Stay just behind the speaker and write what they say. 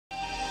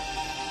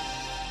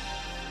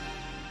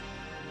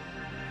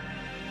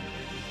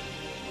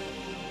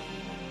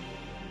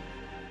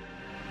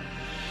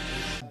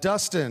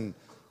Dustin,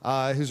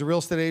 who's a real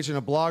estate agent,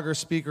 a blogger,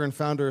 speaker, and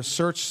founder of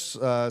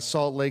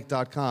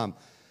SearchSaltLake.com.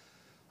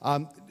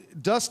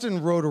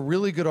 Dustin wrote a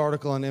really good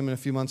article on Inman a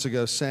few months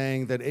ago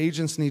saying that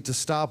agents need to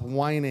stop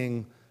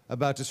whining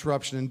about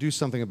disruption and do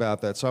something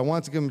about that. So I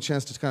wanted to give him a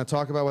chance to kind of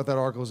talk about what that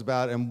article is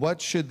about and what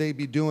should they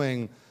be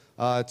doing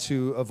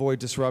to avoid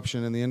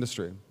disruption in the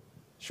industry.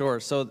 Sure.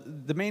 So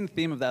the main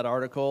theme of that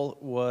article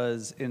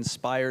was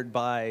inspired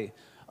by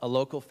a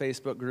local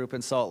Facebook group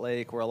in Salt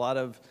Lake where a lot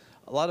of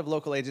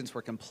local agents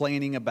were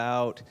complaining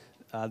about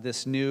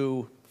this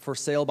new for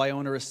sale by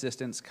owner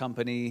assistance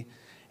company.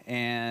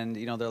 And,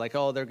 you know, they're like,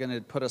 oh, they're going to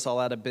put us all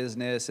out of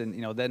business. And,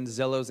 you know, then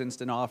Zillow's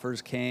instant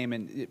offers came.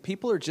 And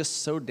people are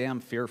just so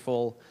damn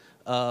fearful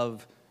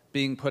of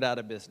being put out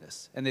of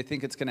business. And they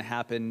think it's going to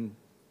happen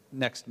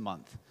next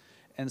month.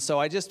 And so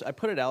I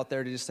put it out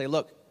there to just say,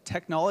 look,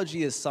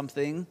 technology is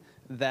something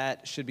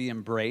that should be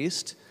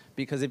embraced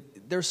because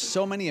there's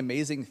so many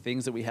amazing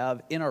things that we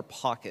have in our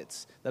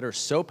pockets that are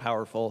so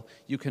powerful.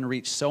 You can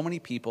reach so many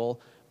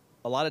people,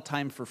 a lot of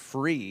time for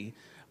free.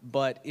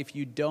 But if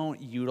you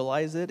don't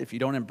utilize it, if you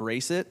don't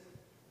embrace it,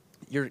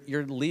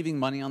 you're leaving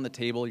money on the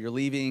table. You're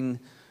leaving,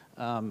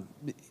 you're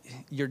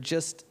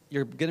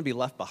going to be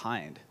left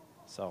behind.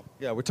 So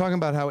yeah, we're talking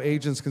about how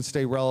agents can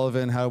stay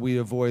relevant, how we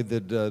avoid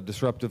the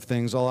disruptive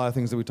things, a lot of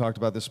things that we talked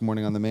about this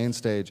morning on the main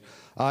stage.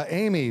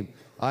 Amy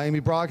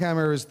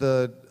Brockhammer is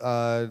the,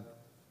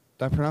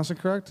 did I pronounce it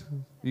correct?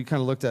 You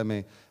kind of looked at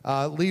me.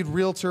 Lead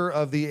realtor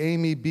of the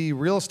Amy B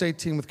real estate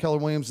team with Keller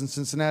Williams in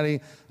Cincinnati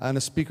and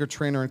a speaker,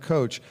 trainer, and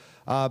coach.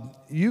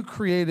 You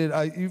created,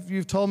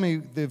 you've told me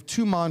they have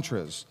 2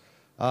 mantras.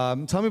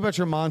 Tell me about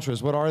your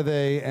mantras. What are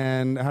they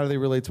and how do they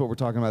relate to what we're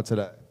talking about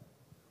today?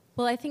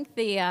 Well, I think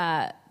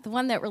the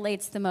one that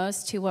relates the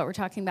most to what we're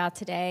talking about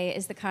today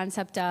is the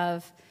concept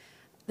of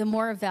the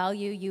more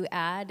value you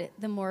add,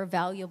 the more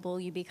valuable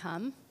you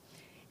become.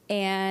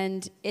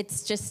 And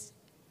it's just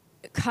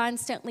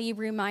constantly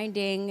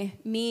reminding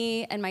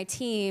me and my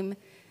team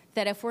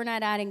that if we're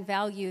not adding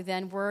value,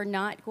 then we're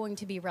not going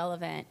to be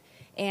relevant.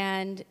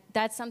 And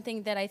that's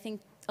something that I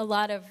think a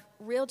lot of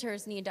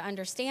realtors need to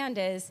understand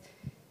is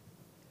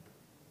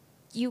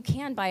you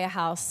can buy a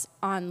house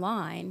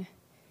online,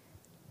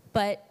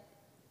 but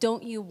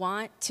don't you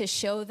want to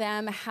show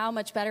them how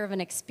much better of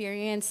an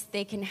experience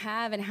they can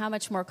have and how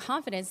much more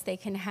confidence they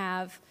can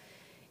have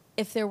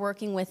if they're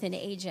working with an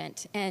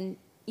agent? And,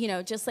 you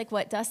know, just like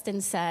what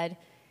Dustin said,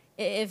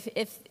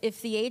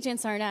 if the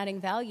agents aren't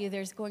adding value,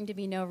 there's going to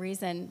be no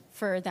reason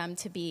for them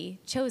to be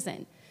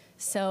chosen.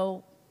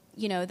 So,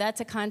 you know,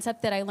 that's a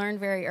concept that I learned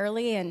very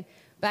early. And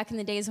back in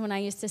the days when I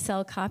used to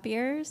sell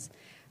copiers,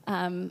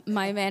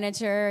 my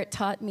manager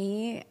taught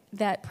me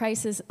that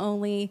price is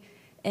only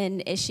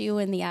an issue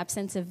in the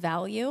absence of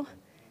value.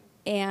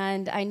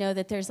 And I know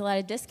that there's a lot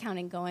of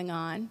discounting going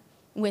on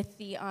with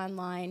the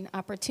online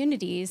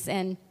opportunities.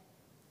 And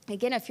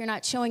again, if you're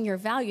not showing your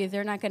value,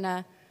 they're not going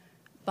to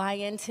buy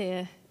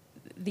into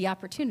the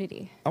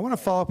opportunity. I want to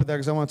follow up with that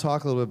because I want to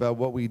talk a little bit about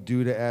what we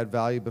do to add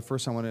value. But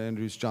first, I want to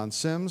introduce John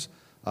Sims,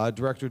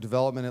 Director of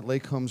Development at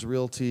Lake Homes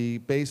Realty,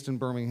 based in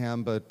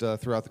Birmingham, but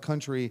throughout the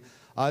country.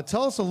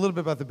 Tell us a little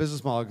bit about the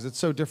business model because it's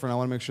so different. I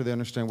want to make sure they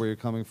understand where you're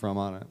coming from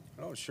on it.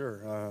 Oh,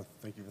 sure.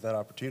 Thank you for that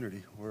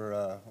opportunity.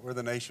 We're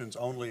the nation's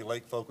only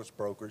lake-focused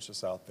brokerage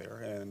that's out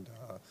there, and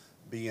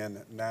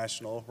being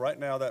national, right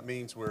now that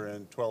means we're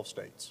in 12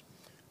 states,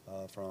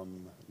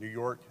 from New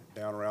York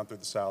down around through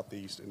the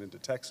Southeast and into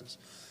Texas.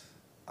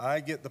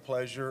 I get the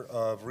pleasure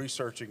of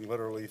researching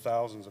literally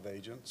thousands of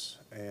agents,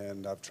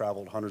 and I've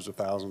traveled hundreds of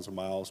thousands of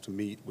miles to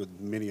meet with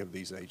many of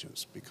these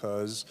agents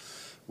because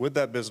with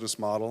that business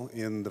model,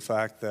 in the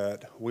fact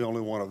that we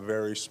only want a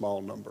very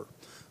small number.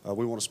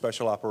 We want a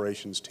special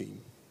operations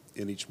team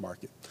in each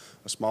market.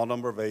 A small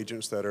number of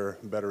agents that are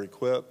better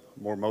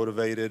equipped, more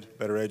motivated,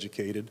 better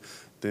educated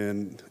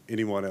than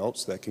anyone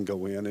else that can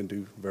go in and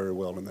do very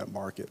well in that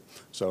market.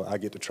 So I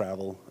get to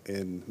travel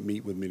and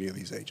meet with many of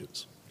these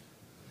agents.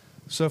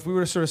 So if we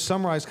were to sort of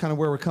summarize kind of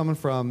where we're coming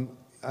from,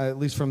 at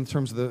least from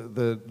terms of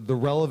the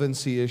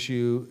relevancy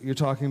issue, you're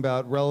talking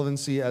about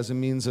relevancy as a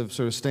means of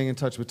sort of staying in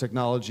touch with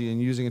technology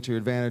and using it to your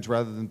advantage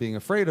rather than being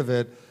afraid of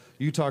it.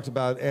 You talked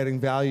about adding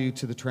value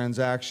to the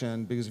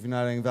transaction because if you're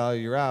not adding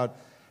value, you're out.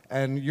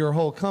 And your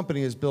whole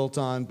company is built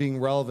on being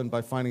relevant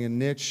by finding a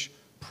niche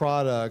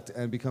product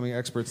and becoming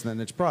experts in that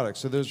niche product.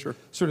 So there's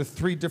sort of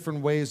 3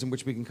 different ways in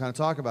which we can kind of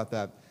talk about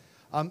that.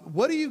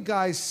 What do you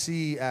guys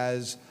see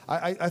as,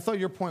 I thought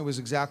your point was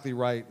exactly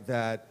right,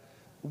 that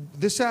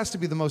this has to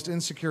be the most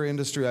insecure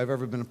industry I've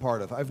ever been a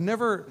part of.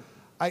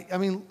 I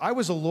mean, I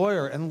was a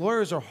lawyer, and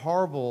lawyers are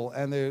horrible,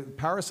 and they're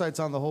parasites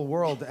on the whole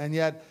world, and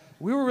yet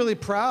we were really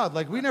proud.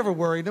 Like, we never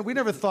worried. We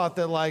never thought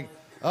that, like,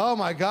 oh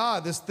my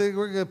God, this thing,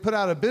 we're going to put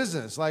out of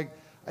business. Like,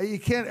 you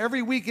can't,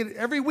 every week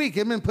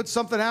Inman puts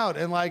something out,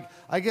 and like,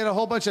 I get a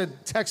whole bunch of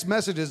text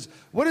messages.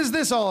 What is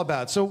this all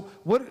about? So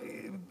what,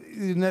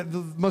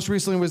 most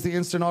recently was the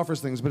instant offers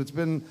things, but it's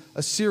been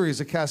a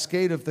series, a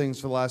cascade of things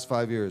for the last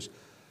 5 years.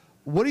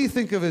 What do you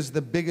think of as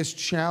the biggest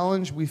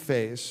challenge we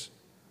face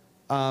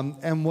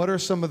And what are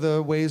some of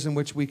the ways in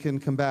which we can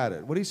combat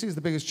it? What do you see as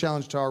the biggest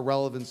challenge to our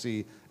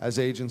relevancy as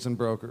agents and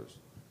brokers?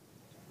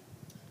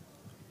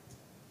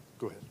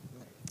 Go ahead.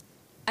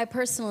 I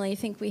personally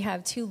think we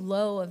have too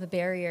low of a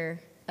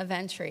barrier of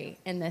entry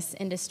in this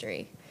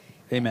industry.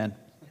 Amen.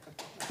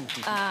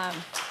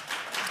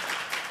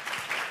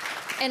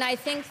 And I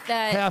think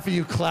that Half of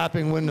you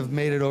clapping wouldn't have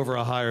made it over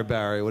a higher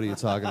barrier. What are you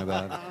talking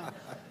about?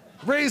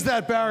 Raise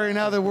that barrier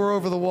now that we're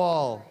over the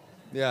wall.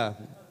 Yeah.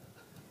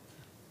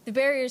 the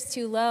barrier is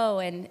too low,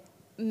 and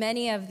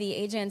many of the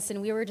agents,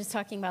 and we were just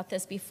talking about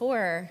this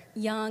before,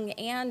 young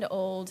and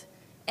old,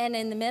 and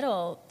in the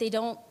middle, they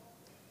don't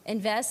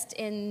invest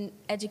in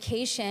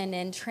education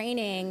and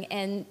training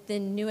and the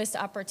newest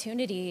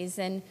opportunities.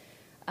 And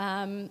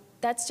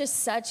that's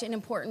just such an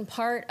important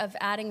part of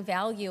adding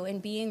value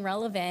and being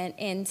relevant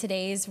in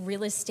today's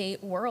real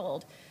estate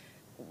world.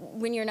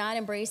 When you're not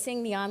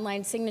embracing the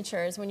online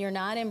signatures, when you're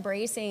not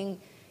embracing,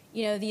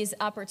 you know, these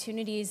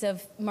opportunities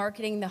of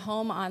marketing the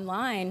home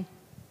online,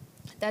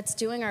 that's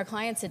doing our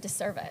clients a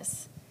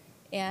disservice.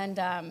 And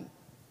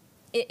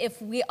if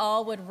we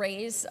all would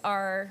raise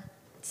our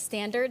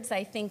standards,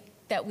 I think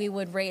that we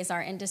would raise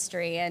our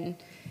industry. And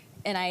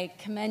I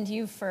commend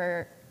you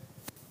for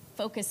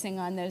focusing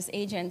on those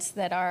agents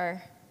that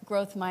are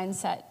growth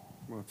mindset.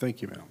 Well,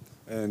 thank you,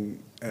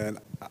 ma'am. And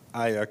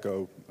I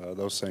echo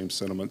those same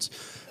sentiments.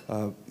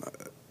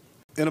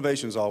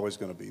 Innovation is always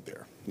going to be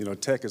there. You know,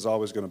 tech is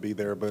always going to be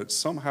there, but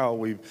somehow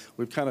we've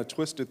kind of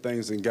twisted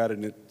things and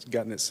gotten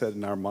it set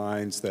in our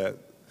minds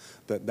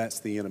that's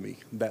the enemy,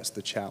 that's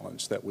the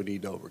challenge that we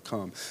need to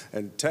overcome.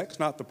 And tech's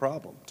not the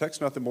problem.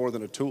 Tech's nothing more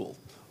than a tool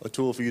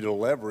for you to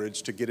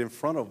leverage to get in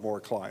front of more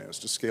clients,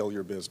 to scale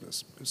your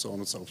business, and so on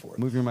and so forth.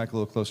 Move your mic a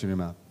little closer to your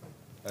mouth.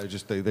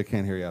 They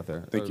can't hear you out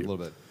there. Thank you. A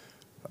little bit.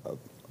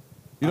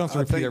 You don't have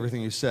to repeat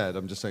everything you said.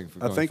 I'm just saying for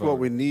going I think forward.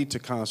 what we need to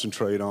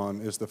concentrate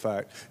on is the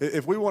fact,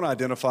 if we want to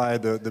identify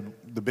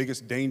the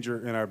biggest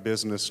danger in our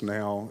business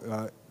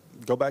now,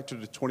 go back to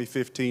the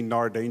 2015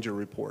 NAR danger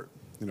report.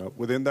 You know,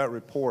 within that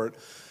report,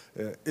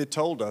 it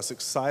told us,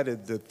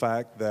 cited the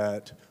fact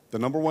that the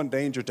 #1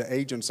 danger to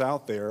agents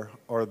out there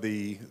are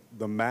the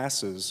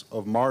masses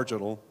of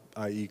marginal,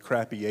 i.e.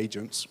 crappy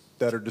agents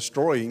that are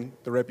destroying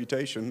the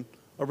reputation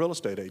of real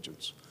estate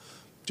agents.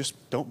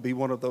 Just don't be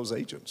one of those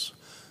agents.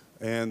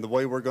 And the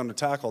way we're going to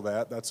tackle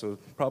that's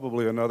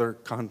probably another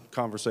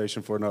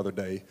conversation for another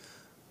day.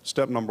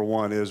 Step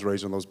 #1 is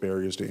raising those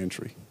barriers to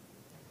entry.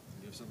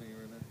 You have something you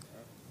were there?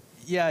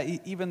 Yeah,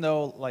 even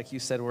though, like you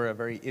said, we're a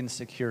very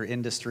insecure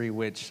industry,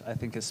 which I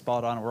think is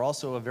spot on, we're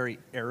also a very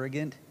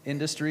arrogant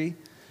industry.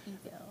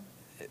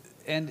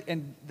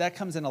 And that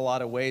comes in a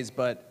lot of ways,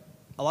 but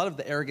a lot of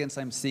the arrogance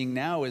I'm seeing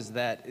now is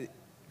that,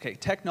 okay,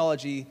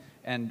 technology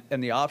and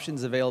the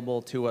options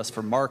available to us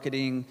for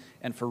marketing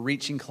and for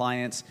reaching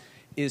clients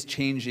is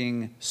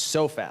changing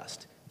so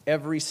fast.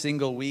 Every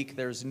single week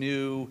there's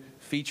new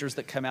features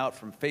that come out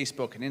from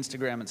Facebook and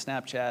Instagram and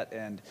Snapchat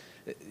and,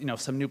 you know,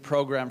 some new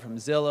program from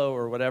Zillow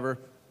or whatever.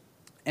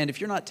 And if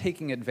you're not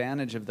taking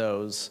advantage of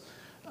those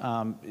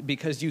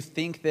because you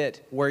think that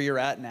where you're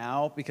at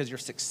now, because you're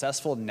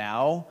successful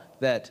now,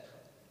 that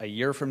a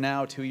year from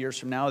now, 2 years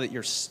from now, that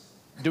you're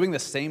doing the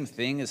same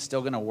thing is still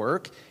going to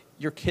work,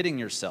 you're kidding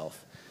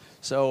yourself.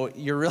 So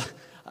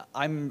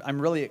I'm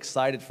really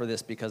excited for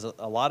this because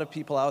a lot of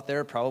people out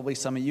there, probably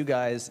some of you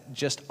guys,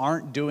 just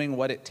aren't doing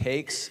what it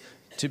takes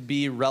to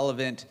be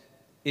relevant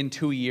in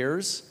 2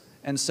 years.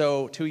 And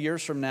so 2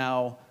 years from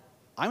now,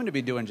 I'm going to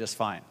be doing just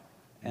fine.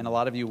 And a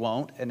lot of you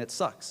won't, and it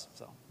sucks.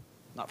 So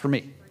not for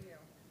me.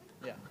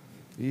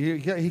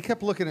 Yeah. He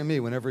kept looking at me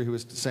whenever he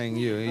was saying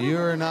you.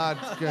 You're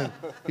not good.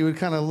 He would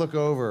kind of look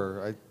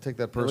over. I take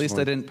that personally. At least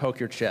I didn't poke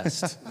your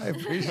chest. I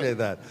appreciate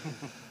that.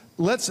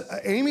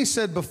 Amy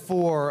said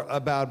before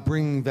about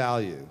bringing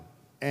value,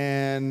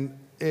 and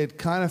it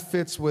kind of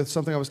fits with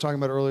something I was talking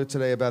about earlier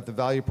today about the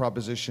value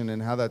proposition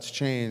and how that's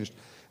changed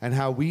and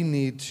how we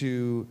need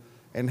to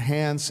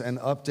enhance and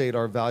update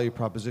our value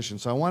proposition.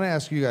 So I want to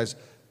ask you guys,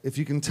 if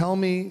you can tell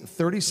me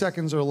 30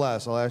 seconds or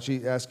less, I'll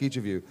actually ask each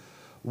of you,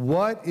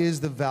 what is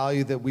the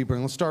value that we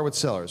bring? Let's start with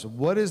sellers.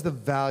 What is the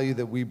value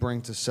that we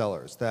bring to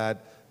sellers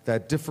that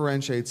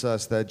differentiates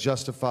us, that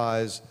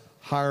justifies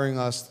hiring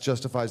us,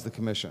 justifies the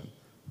commission?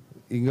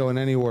 You can go in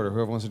any order.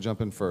 Whoever wants to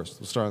jump in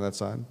first. We'll start on that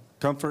side.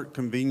 Comfort,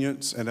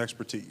 convenience, and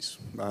expertise.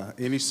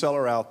 Any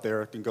seller out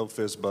there can go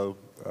FSBO.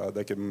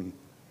 They can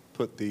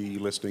put the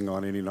listing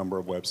on any number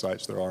of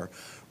websites there are.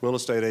 Real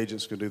estate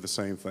agents can do the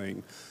same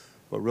thing.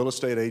 But real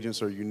estate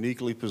agents are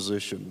uniquely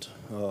positioned.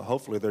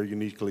 Hopefully they're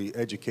uniquely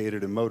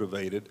educated and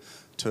motivated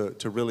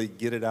to really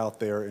get it out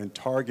there and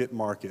target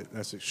market.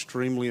 That's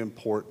extremely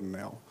important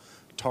now.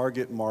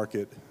 Target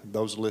market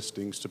those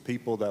listings to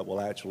people that will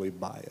actually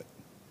buy it.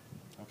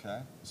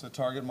 Okay. So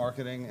target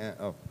marketing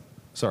and,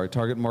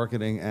 target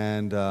marketing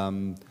and,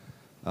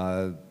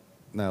 now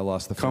I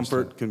lost the first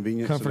Comfort, one.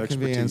 convenience, Comfort, and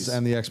convenience, expertise.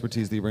 and the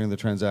expertise that you bring to the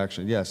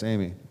transaction. Yes,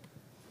 Amy.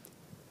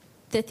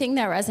 The thing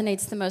that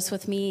resonates the most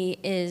with me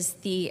is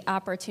the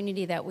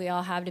opportunity that we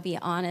all have to be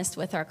honest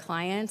with our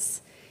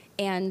clients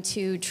and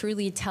to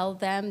truly tell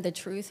them the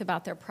truth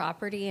about their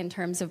property in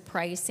terms of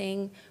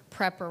pricing,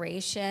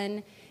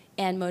 preparation,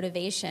 and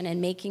motivation,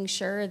 and making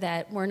sure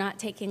that we're not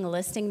taking a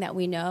listing that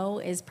we know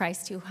is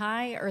priced too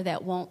high or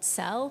that won't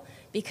sell,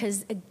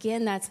 because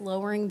again, that's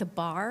lowering the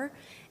bar.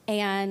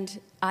 And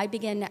I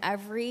begin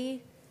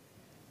every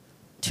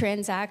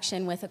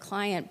transaction with a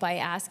client by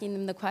asking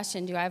them the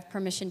question, do I have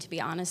permission to be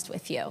honest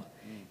with you?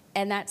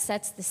 And that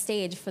sets the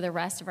stage for the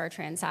rest of our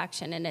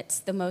transaction, and it's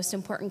the most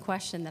important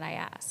question that I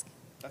ask.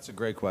 That's a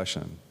great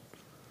question.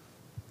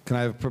 Can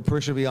I have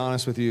permission to be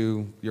honest with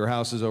you? Your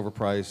house is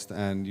overpriced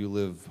and you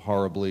live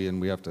horribly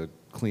and we have to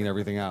clean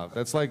everything out.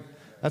 That's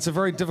a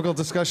very difficult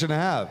discussion to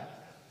have.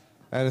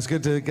 And it's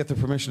good to get the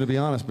permission to be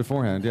honest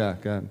beforehand. Yeah,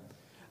 go ahead.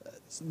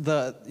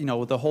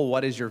 The whole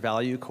what is your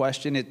value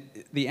question,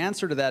 the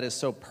answer to that is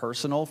so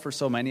personal for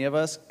so many of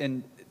us.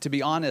 And to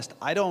be honest,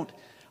 I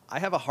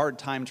have a hard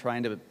time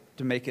trying to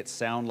make it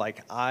sound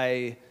like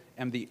I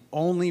am the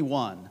only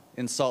one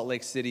in Salt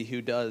Lake City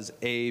who does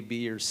A,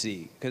 B, or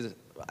C. Because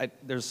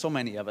there's so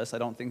many of us. I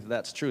don't think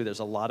that's true.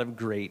 There's a lot of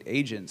great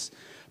agents.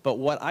 But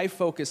what I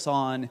focus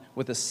on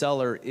with a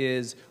seller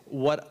is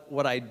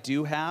what I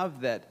do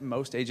have that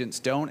most agents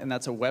don't, and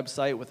that's a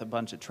website with a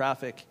bunch of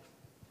traffic,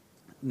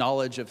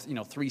 knowledge of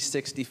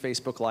 360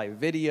 Facebook Live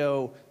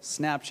video,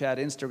 Snapchat,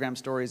 Instagram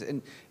stories,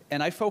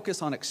 and I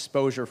focus on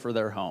exposure for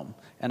their home.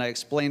 And I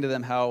explain to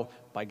them how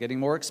by getting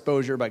more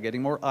exposure, by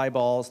getting more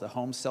eyeballs, the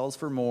home sells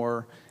for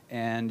more,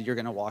 and you're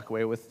going to walk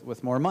away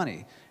with more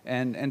money.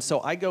 And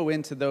so I go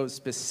into those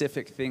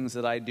specific things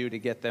that I do to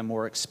get them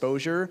more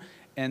exposure,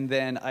 and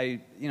then I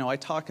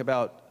talk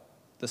about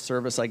the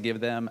service I give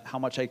them, how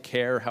much I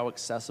care, how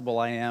accessible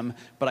I am,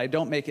 but I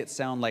don't make it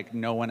sound like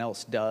no one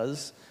else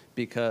does,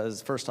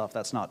 because first off,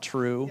 that's not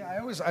true.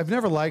 Yeah, I've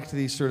never liked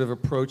the sort of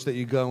approach that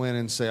you go in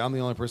and say, I'm the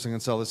only person who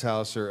can sell this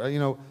house, or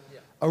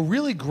a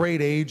really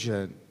great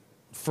agent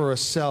for a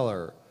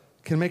seller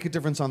can make a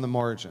difference on the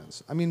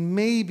margins. I mean,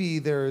 maybe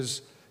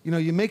there's,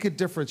 you make a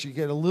difference, you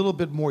get a little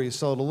bit more, you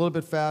sell it a little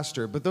bit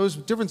faster, but those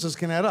differences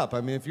can add up.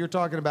 I mean, if you're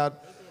talking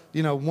about,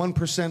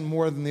 1%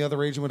 more than the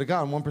other agent would have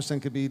gotten,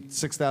 1% could be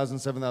 $6,000,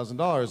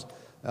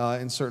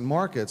 $7,000 in certain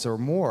markets or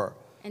more.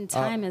 And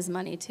time is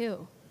money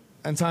too.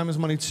 And time is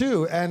money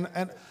too. And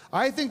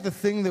I think the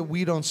thing that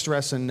we don't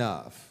stress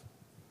enough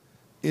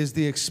is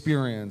the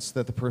experience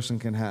that the person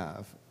can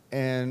have,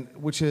 and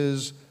which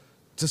is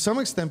to some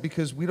extent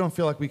because we don't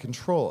feel like we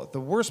control it. The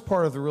worst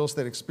part of the real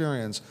estate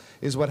experience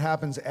is what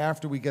happens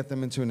after we get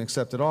them into an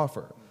accepted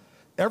offer.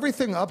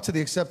 Everything up to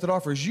the accepted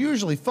offer is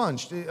usually fun.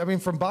 I mean,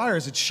 from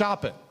buyers, it's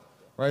shopping,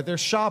 right? They're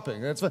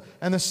shopping. That's fun.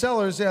 And the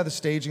sellers, the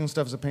staging and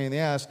stuff is a pain in the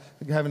ass,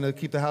 having to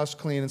keep the house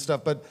clean and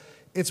stuff. But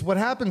it's what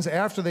happens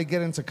after they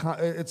get into,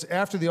 it's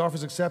after the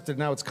offer's accepted,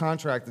 now it's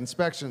contract,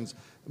 inspections,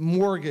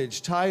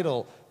 mortgage,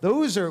 title.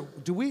 Those are,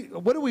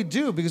 what do we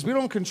do? Because we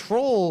don't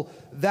control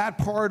that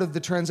part of the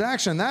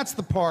transaction. That's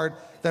the part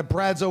that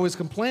Brad's always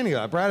complaining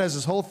about. Brad has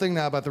this whole thing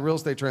now about the real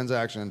estate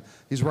transaction.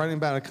 He's writing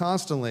about it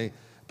constantly.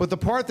 But the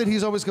part that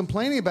he's always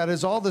complaining about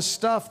is all the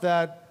stuff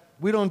that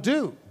we don't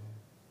do.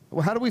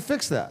 Well, how do we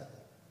fix that?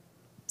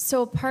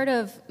 So part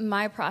of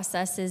my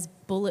process is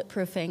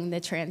bulletproofing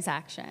the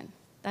transaction.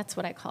 That's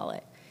what I call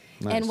it.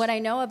 Nice. And what I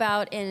know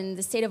about in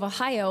the state of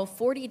Ohio,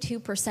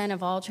 42%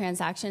 of all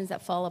transactions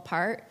that fall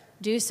apart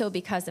do so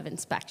because of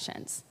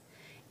inspections.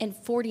 And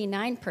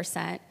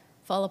 49%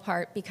 fall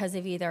apart because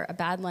of either a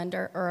bad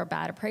lender or a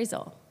bad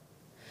appraisal.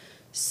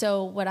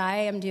 So what I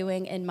am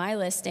doing in my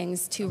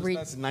listings to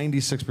that's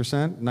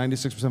 96%?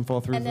 96% fall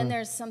through? And then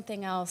there's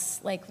something else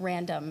like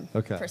random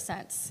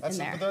percents in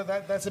there.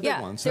 That's a big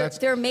one. So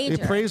they're major.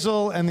 The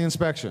appraisal and the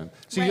inspection.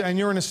 So and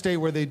you're in a state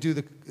where they do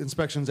the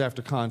inspections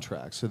after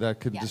contract, so that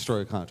could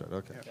destroy a contract.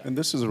 Okay. And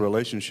this is a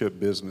relationship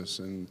business,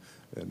 and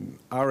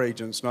our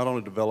agents not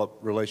only develop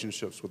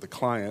relationships with the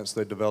clients,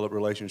 they develop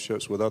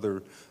relationships with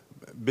other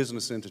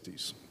business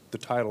entities, the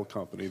title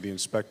company, the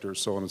inspectors,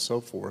 so on and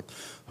so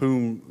forth,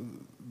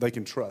 whom they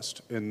can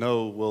trust and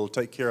know will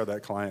take care of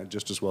that client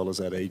just as well as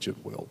that agent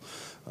will.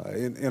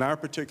 In our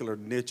particular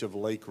niche of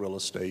lake real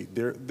estate,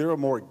 there are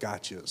more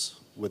gotchas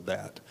with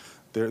that.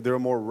 There are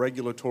more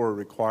regulatory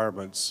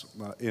requirements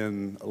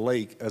in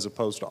lake as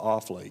opposed to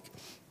off lake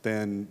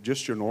than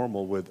just your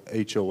normal with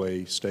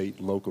HOA, state,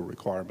 local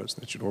requirements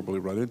that you normally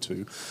run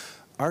into.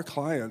 Our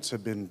clients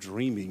have been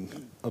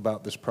dreaming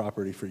about this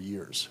property for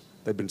years.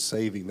 They've been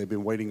saving, they've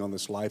been waiting on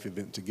this life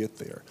event to get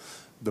there.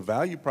 The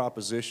value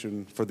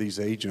proposition for these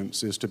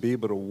agents is to be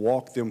able to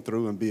walk them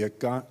through and be a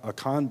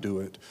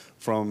conduit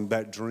from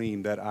that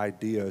dream, that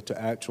idea, to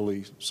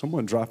actually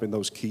someone dropping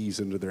those keys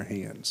into their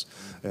hands.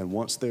 And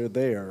once they're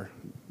there,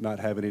 not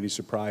having any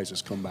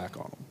surprises come back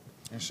on them.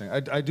 Interesting.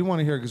 I do want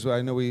to hear, because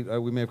I know we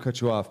may have cut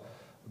you off,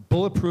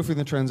 bulletproofing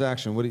the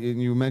transaction.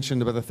 You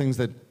mentioned about the things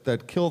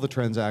that kill the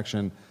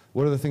transaction.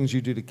 What are the things you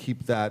do to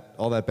keep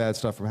all that bad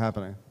stuff from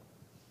happening?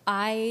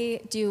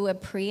 I do a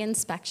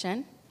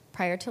pre-inspection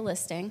prior to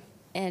listing,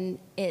 and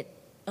it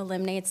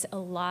eliminates a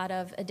lot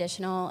of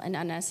additional and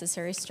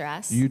unnecessary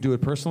stress. You do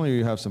it personally, or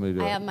you have somebody do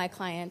it? I have my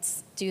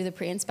clients do the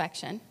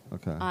pre-inspection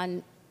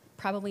on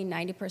probably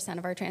 90%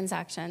 of our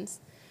transactions.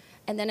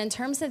 And then in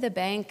terms of the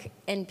bank,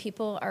 and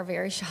people are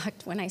very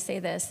shocked when I say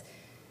this,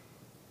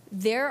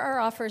 there are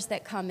offers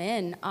that come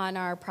in on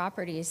our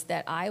properties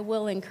that I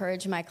will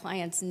encourage my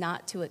clients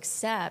not to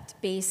accept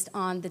based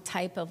on the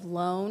type of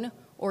loan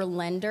or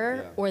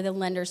lender or the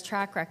lender's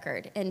track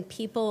record. And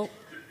people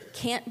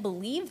can't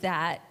believe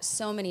that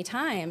so many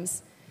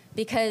times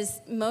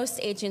because most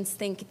agents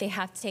think they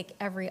have to take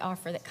every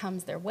offer that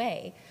comes their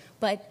way.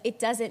 But it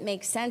doesn't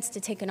make sense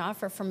to take an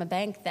offer from a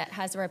bank that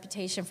has a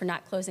reputation for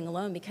not closing a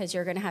loan because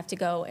you're going to have to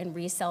go and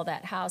resell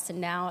that house, and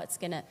now it's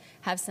going to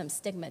have some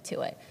stigma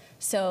to it.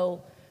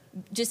 So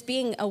just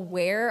being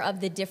aware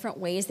of the different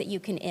ways that you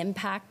can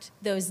impact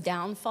those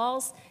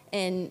downfalls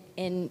and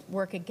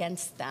work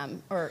against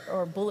them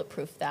or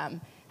bulletproof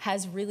them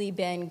has really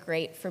been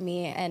great for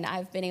me, and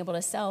I've been able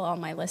to sell all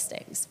my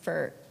listings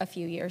for a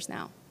few years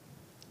now.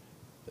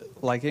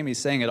 Like Amy's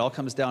saying, it all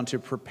comes down to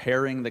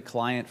preparing the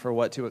client for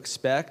what to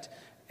expect,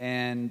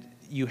 and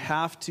you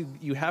have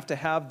to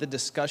have the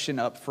discussion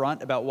up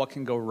front about what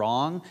can go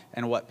wrong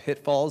and what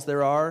pitfalls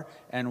there are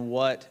and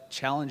what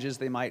challenges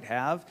they might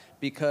have,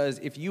 because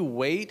if you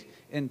wait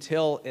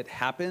until it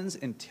happens,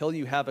 until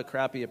you have a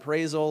crappy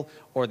appraisal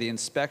or the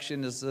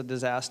inspection is a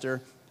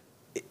disaster,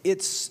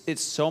 it's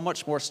so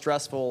much more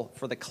stressful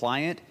for the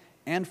client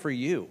and for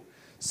you.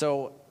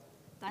 So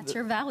that's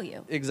your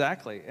value.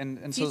 Exactly.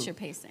 And so, future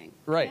pacing.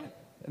 Right. Yeah.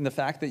 And the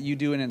fact that you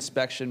do an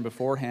inspection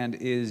beforehand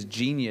is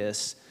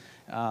genius,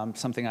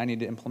 something I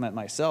need to implement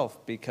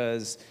myself,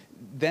 because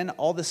then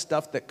all the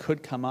stuff that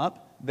could come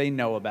up, they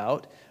know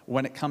about.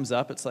 When it comes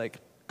up, it's like,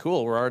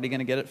 cool, we're already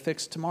going to get it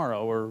fixed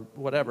tomorrow or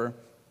whatever.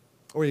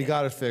 Or you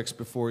got it fixed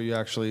before you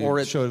actually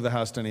showed the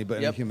house to any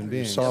human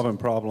being. You're solving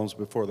problems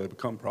before they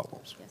become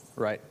problems. Yes.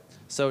 Right.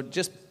 So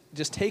just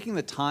taking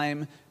the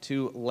time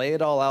to lay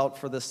it all out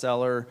for the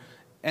seller.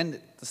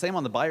 And the same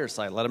on the buyer's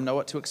side. Let them know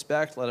what to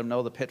expect. Let them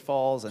know the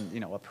pitfalls and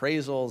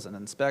appraisals and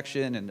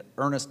inspection and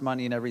earnest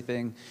money and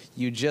everything.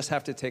 You just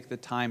have to take the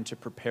time to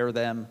prepare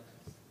them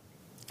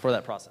for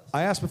that process.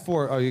 I asked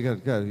before. Oh, you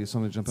got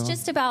something to jump in on? It's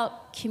just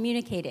about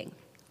communicating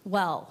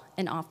well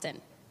and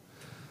often.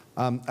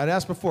 I'd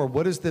asked before,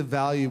 what is the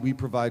value we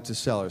provide to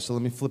sellers? So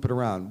let me flip it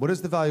around. What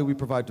is the value we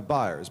provide to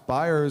buyers?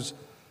 Buyers,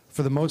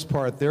 for the most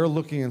part, they're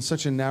looking in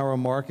such a narrow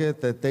market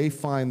that they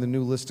find the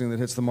new listing that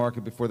hits the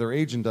market before their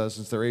agent does,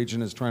 since their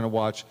agent is trying to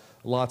watch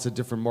lots of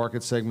different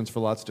market segments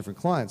for lots of different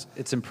clients.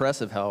 It's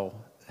impressive how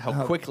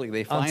quickly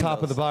they find on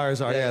top of the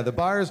buyers are. Yeah, the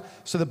buyers.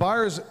 So the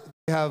buyers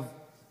have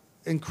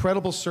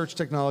incredible search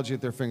technology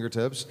at their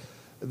fingertips.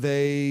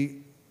 They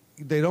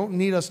don't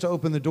need us to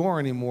open the door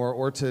anymore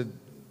or to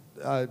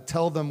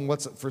tell them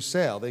what's for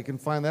sale. They can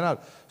find that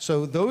out.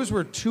 So those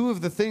were two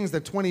of the things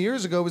that 20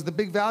 years ago was the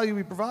big value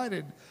we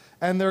provided,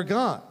 and they're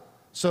gone.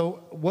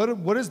 So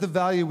what is the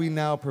value we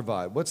now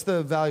provide? What's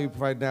the value we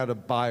provide now to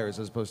buyers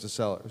as opposed to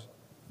sellers?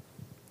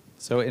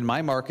 So in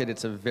my market,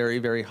 it's a very,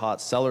 very hot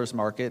seller's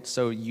market.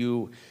 So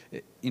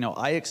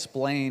I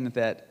explain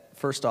that,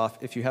 first off,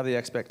 if you have the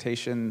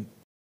expectation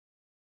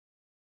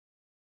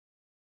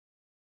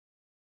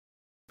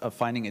of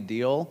finding a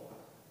deal,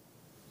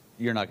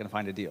 you're not going to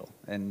find a deal.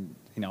 And,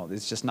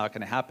 it's just not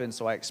going to happen.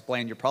 So I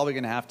explained you're probably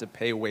going to have to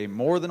pay way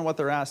more than what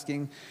they're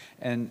asking.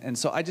 And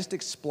so I just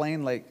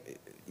explain,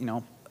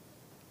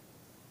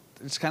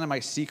 it's kind of my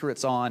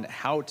secrets on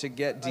how to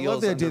get deals. I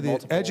love the idea under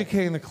that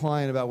educating the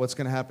client about what's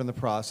going to happen in the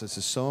process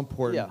is so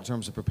important in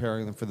terms of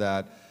preparing them for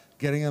that.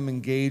 Getting them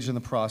engaged in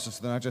the process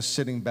so they're not just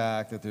sitting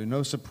back, that there are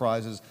no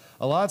surprises.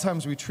 A lot of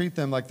times we treat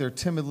them like they're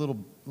timid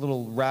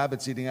little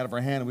rabbits eating out of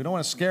our hand, and we don't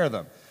want to scare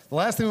them. The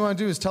last thing we want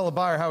to do is tell a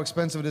buyer how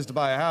expensive it is to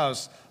buy a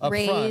house up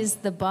front. Raise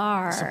the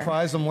bar.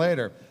 Surprise them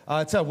later.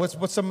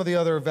 What's some of the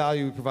other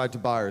value we provide to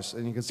buyers?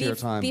 And you can see our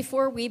time.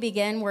 Before we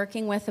begin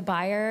working with a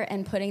buyer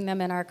and putting them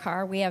in our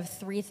car, we have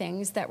 3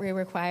 things that we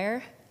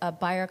require: a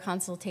buyer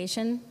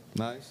consultation,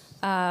 nice,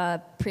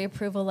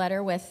 pre-approval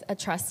letter with a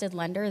trusted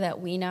lender that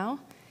we know,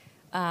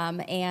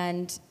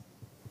 and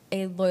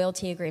a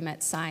loyalty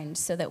agreement signed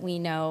so that we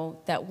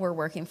know that we're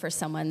working for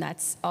someone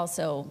that's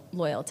also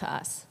loyal to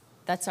us.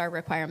 That's our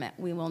requirement.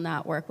 We will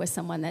not work with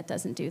someone that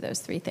doesn't do those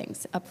 3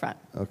 things up front.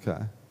 Okay.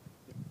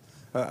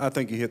 I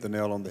think you hit the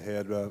nail on the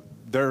head.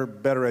 They're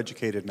better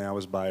educated now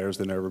as buyers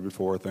than ever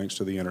before, thanks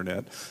to the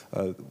internet.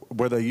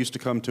 Where they used to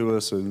come to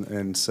us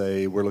and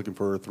say, we're looking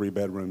for 3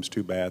 bedrooms,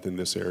 2 bath in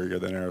this area,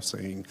 they're now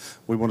saying,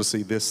 we want to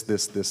see this,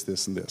 this, this,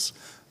 this, and this.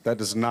 That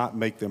does not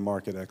make them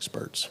market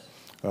experts.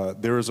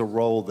 There is a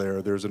role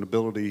there. There's an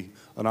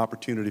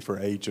opportunity for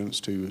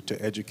agents to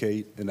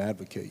educate and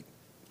advocate.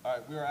 All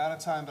right, we are out of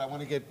time, but I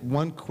want to get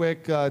one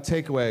quick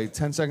takeaway,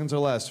 10 seconds or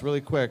less, really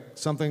quick.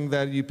 Something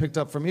that you picked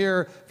up from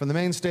here, from the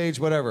main stage,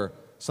 whatever.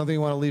 Something you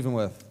want to leave them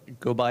with.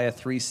 Go buy a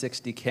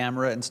 360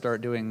 camera and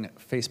start doing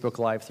Facebook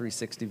Live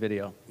 360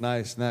 video.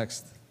 Nice,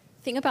 next.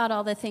 Think about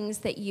all the things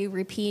that you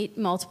repeat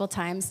multiple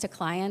times to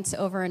clients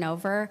over and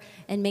over,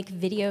 and make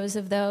videos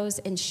of those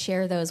and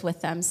share those with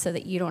them so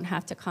that you don't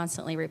have to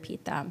constantly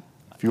repeat them.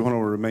 if you want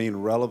to remain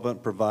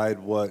relevant, provide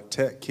what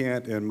tech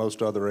can't and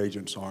most other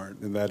agents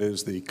aren't, and that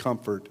is the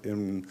comfort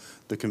and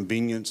the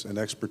convenience and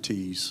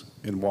expertise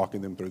in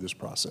walking them through this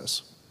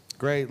process.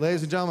 Great.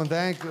 Ladies and gentlemen,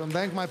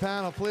 thank my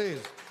panel, please.